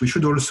dating, which we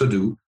should also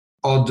do,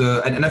 or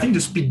and I think the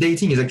speed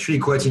dating is actually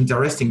quite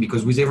interesting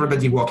because with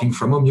everybody working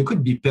from home, you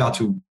could be paired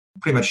to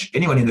pretty much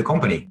anyone in the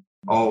company,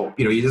 or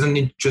it doesn't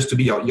need just to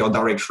be your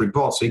direct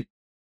report. So it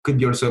could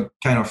be also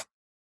kind of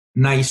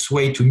nice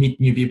way to meet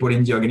new people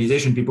in the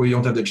organization, people you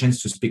don't have the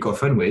chance to speak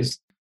often with.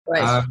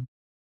 Right.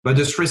 But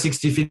the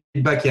 360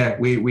 feedback, yeah,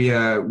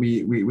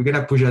 we're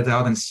gonna push that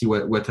out and see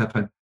what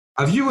happened.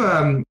 Have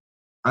you?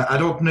 I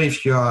don't know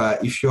if you're a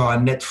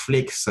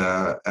Netflix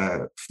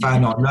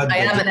fan or not. I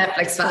am a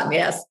Netflix fan,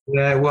 yes.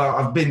 Yeah, well,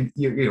 I've been.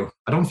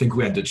 I don't think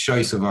we had the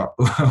choice over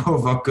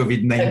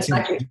COVID-19.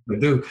 Exactly. We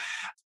do.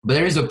 But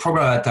there is a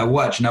program that I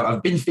watch now.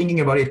 I've been thinking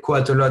about it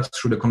quite a lot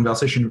through the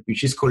conversation,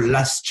 which is called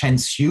Last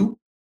Chance U.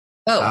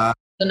 Oh, I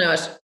don't know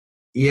it.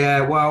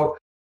 Yeah, well,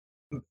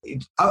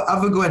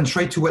 I'll go and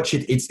try to watch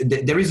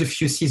it. There is a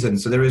few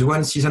seasons. So there is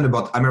one season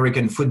about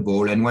American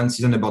football and one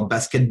season about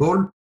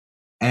basketball.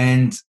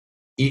 And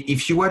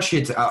if you watch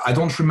it, I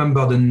don't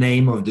remember the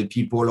name of the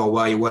people or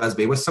where it was,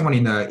 but it was someone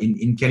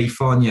in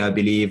California, I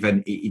believe.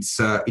 And it's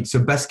a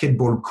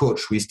basketball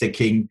coach who is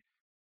taking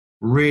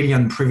really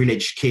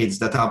unprivileged kids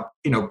that are,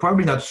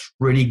 probably not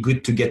really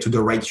good to get to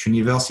the right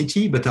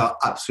university, but are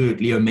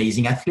absolutely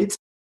amazing athletes.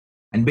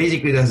 And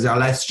basically, that's their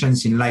last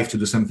chance in life to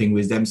do something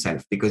with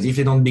themselves. Because if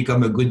they don't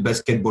become a good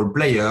basketball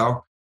player,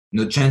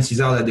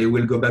 chances are that they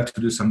will go back to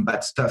do some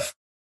bad stuff.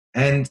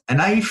 And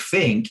I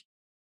think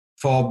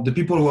for the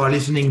people who are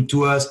listening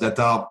to us that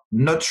are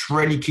not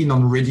really keen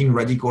on reading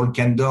Radical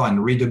Candor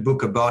and read a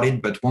book about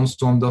it, but wants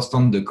to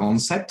understand the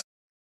concept,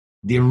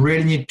 they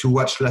really need to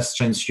watch Last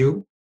Chance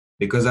U,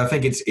 because I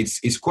think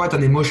it's quite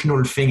an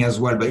emotional thing as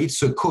well. But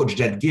it's a coach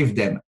that gives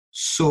them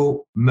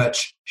so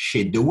much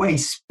shit. The way he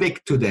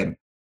speaks to them,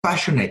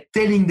 passionate,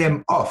 telling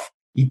them off.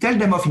 He tells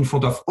them off in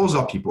front of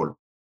other people,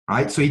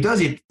 right? So he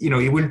does it, he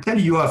will tell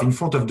you off in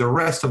front of the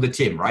rest of the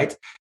team, right?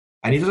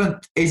 And he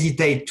doesn't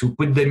hesitate to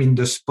put them in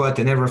the spot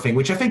and everything,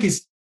 which I think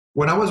is,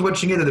 when I was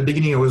watching it at the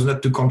beginning, I was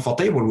not too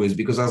comfortable with,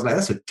 because I was like,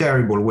 that's a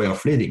terrible way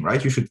of leading,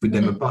 right? You should put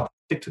them apart,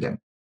 stick to them.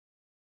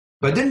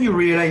 But then you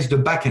realize the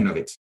back end of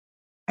it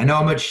and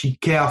how much he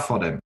cares for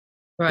them.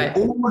 Right.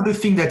 All the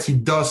things that he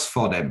does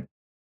for them.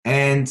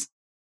 And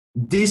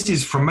this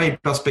is, from my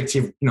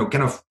perspective,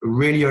 kind of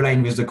really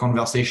aligned with the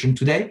conversation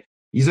today.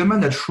 He's a man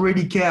that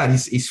really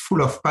cares. He's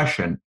full of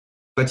passion.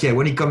 But yeah,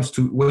 when it comes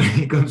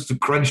to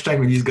crunch time,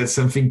 when he's got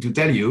something to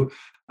tell you,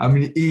 I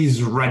mean,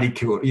 he's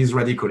radical.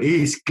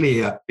 He's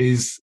clear.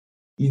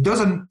 He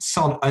doesn't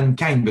sound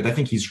unkind, but I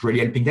think he's really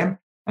helping them.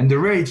 And the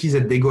reality is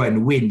that they go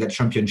and win that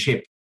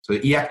championship. So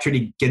he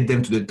actually get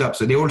them to the top.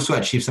 So they also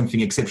achieve something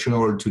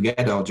exceptional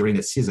together during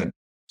the season.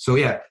 So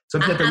yeah.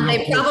 And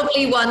they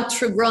probably want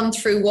to run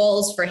through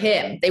walls for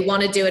him. They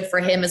want to do it for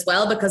him as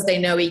well, because they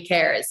know he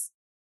cares.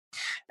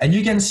 And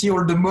you can see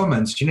all the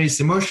moments, his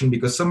emotion,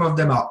 because some of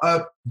them are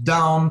up,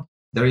 down.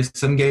 There is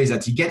some guys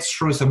that he gets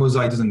through, some others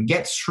he doesn't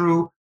get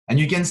through. And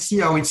you can see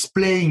how it's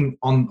playing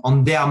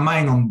on their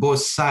mind on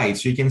both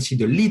sides. So you can see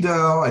the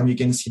leader and you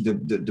can see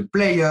the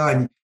player.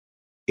 And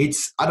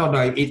it's, I don't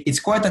know, it's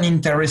quite an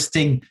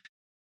interesting,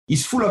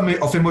 it's full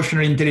of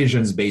emotional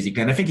intelligence,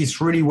 basically. And I think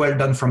it's really well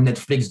done from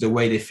Netflix, the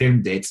way they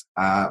filmed it.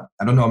 I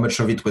don't know how much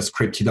of it was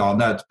scripted or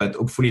not, but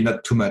hopefully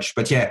not too much.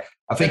 But yeah,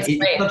 I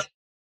think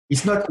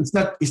it's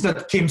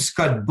not Kim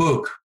Scott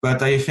book,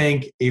 but I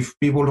think if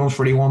people don't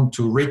really want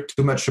to read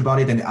too much about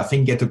it, and I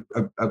think get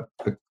a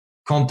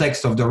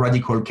context of the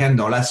Radical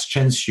Candor, Last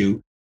Chance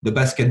U, the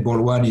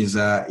basketball one is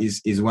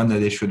one that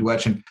they should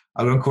watch. And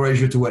I will encourage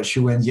you to watch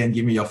you, Wendy, and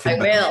give me your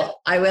feedback.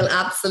 I will,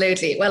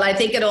 absolutely. Well, I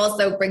think it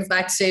also brings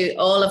back to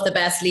all of the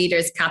best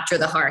leaders capture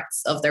the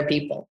hearts of their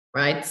people,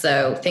 right?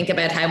 So think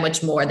about how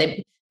much more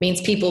that means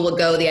people will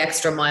go the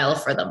extra mile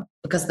for them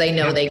because they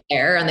know they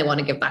care and they want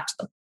to give back to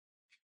them.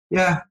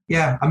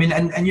 Yeah. I mean,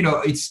 and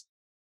it's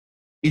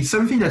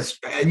something that's,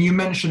 and you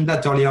mentioned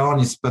that earlier on,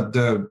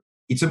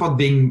 it's about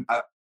being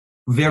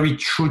very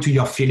true to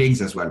your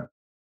feelings as well.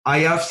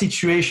 I've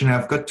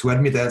got to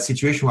admit, I had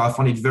situation where I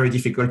found it very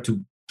difficult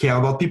to care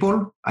about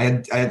people.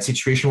 I had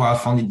situation where I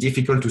found it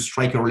difficult to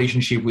strike a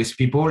relationship with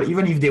people,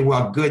 even if they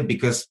were good,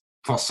 because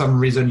for some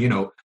reason,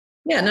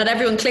 Yeah, not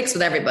everyone clicks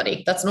with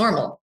everybody. That's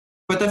normal.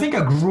 But I think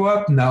I grew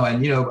up now,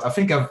 and I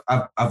think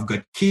I've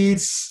got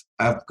kids,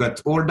 I've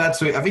got all that,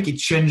 so I think it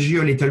changed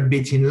you a little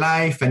bit in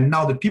life. And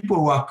now the people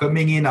who are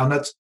coming in are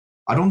not.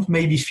 I don't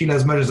maybe feel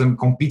as much as I'm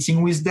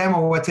competing with them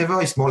or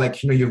whatever. It's more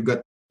like you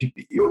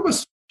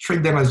almost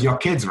treat them as your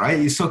kids, right?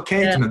 It's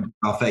okay to not be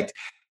perfect.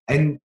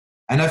 And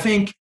I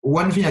think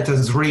one thing that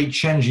has really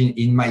changed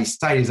in my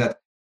style is that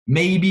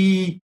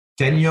maybe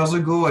 10 years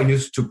ago I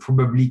used to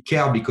probably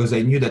care because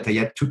I knew that I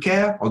had to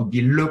care or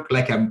look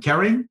like I'm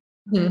caring.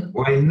 Mm-hmm.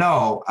 While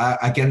now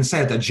I can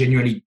say that I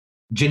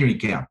genuinely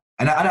care.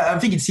 And I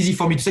think it's easy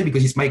for me to say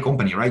because it's my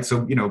company, right?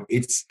 So,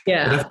 it's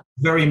that's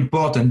very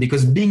important,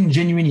 because being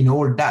genuine in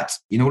all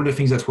the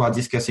things that we are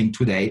discussing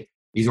today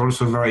is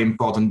also very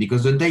important,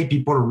 because the day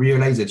people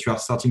realize that you are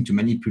starting to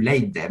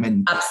manipulate them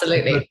and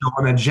absolutely your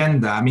own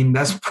agenda, I mean,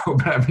 that's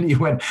probably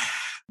when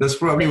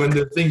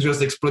the things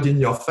just explode in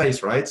your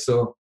face, right?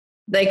 So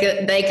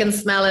they can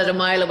smell it a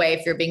mile away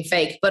if you're being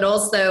fake. But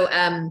also,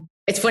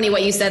 it's funny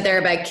what you said there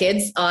about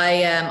kids.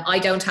 I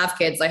don't have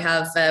kids. I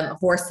have a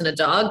horse and a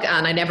dog,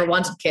 and I never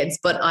wanted kids.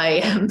 But I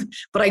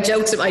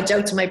joked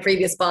to my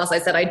previous boss. I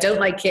said I don't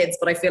like kids,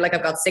 but I feel like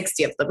I've got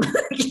 60 of them.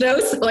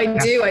 So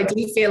I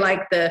do feel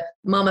like the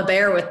mama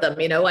bear with them.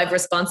 I have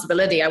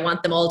responsibility. I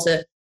want them all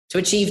to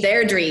achieve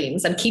their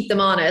dreams and keep them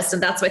honest.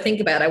 And that's what I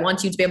think about. I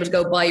want you to be able to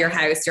go buy your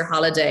house, your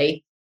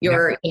holiday,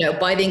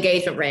 buy the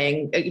engagement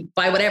ring,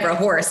 buy whatever, a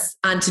horse.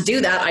 And to do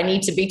that, I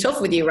need to be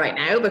tough with you right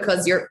now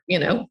because you're,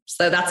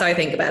 so that's how I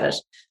think about it.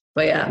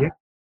 But yeah.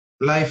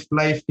 Life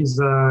is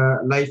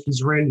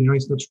real,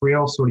 it's not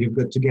real. So you've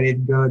got to get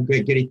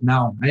it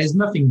now. And there's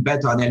nothing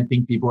better than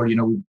helping people.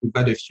 We've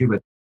got a few,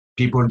 but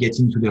people get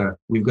into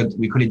we call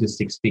it the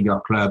 6-figure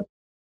club,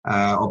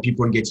 or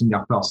people getting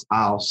their first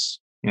house,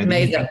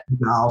 amazing.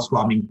 The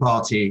housewarming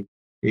party.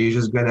 You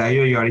just got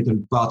you're a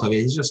little part of it.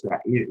 It's just,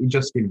 it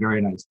just feels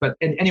very nice. But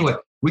anyway,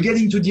 we're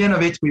getting to the end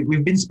of it.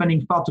 We've been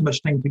spending far too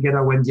much time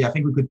together, Wendy. I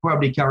think we could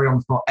probably carry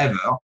on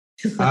forever.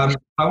 I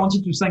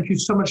wanted to thank you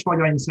so much for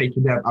your insight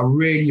today. I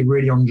really,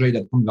 really enjoyed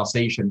that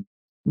conversation.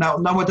 Now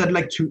what I'd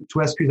like to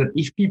ask you is that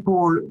if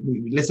people,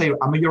 let's say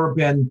I'm a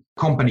European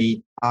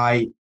company,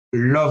 I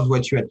love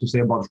what you had to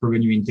say about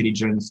revenue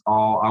intelligence,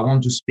 or I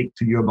want to speak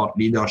to you about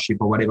leadership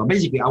or whatever.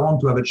 Basically, I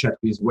want to have a chat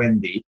with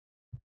Wendy.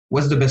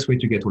 What's the best way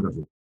to get hold of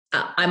you?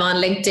 I'm on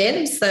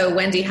LinkedIn, so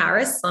Wendy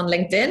Harris on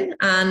LinkedIn,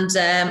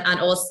 and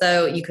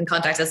also you can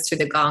contact us through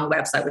the Gong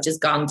website, which is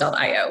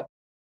gong.io.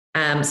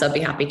 So I'd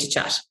be happy to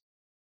chat.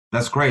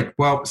 That's great.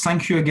 Well,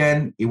 thank you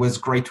again. It was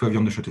great to have you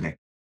on the show today.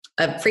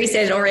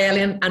 Appreciate it,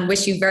 Aurélien, and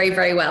wish you very,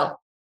 very well.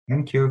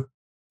 Thank you.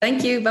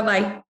 Thank you.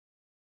 Bye-bye.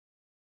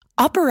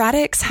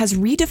 Operatics has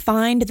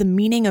redefined the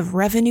meaning of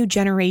revenue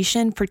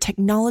generation for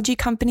technology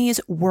companies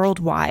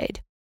worldwide.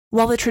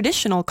 While the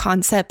traditional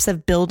concepts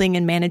of building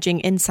and managing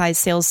inside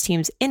sales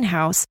teams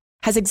in-house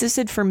has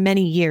existed for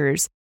many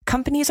years,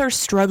 companies are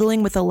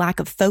struggling with a lack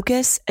of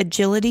focus,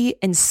 agility,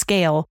 and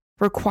scale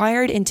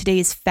required in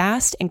today's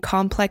fast and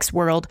complex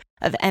world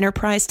of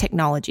enterprise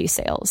technology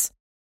sales.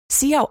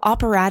 See how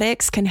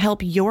Operatics can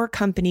help your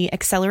company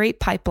accelerate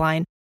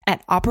pipeline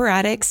at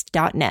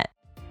operatics.net.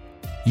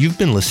 You've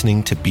been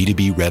listening to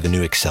B2B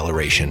Revenue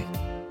Acceleration.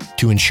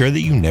 To ensure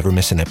that you never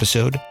miss an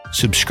episode,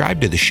 subscribe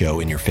to the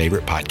show in your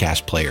favorite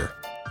podcast player.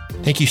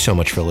 Thank you so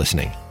much for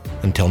listening.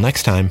 Until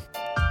next time.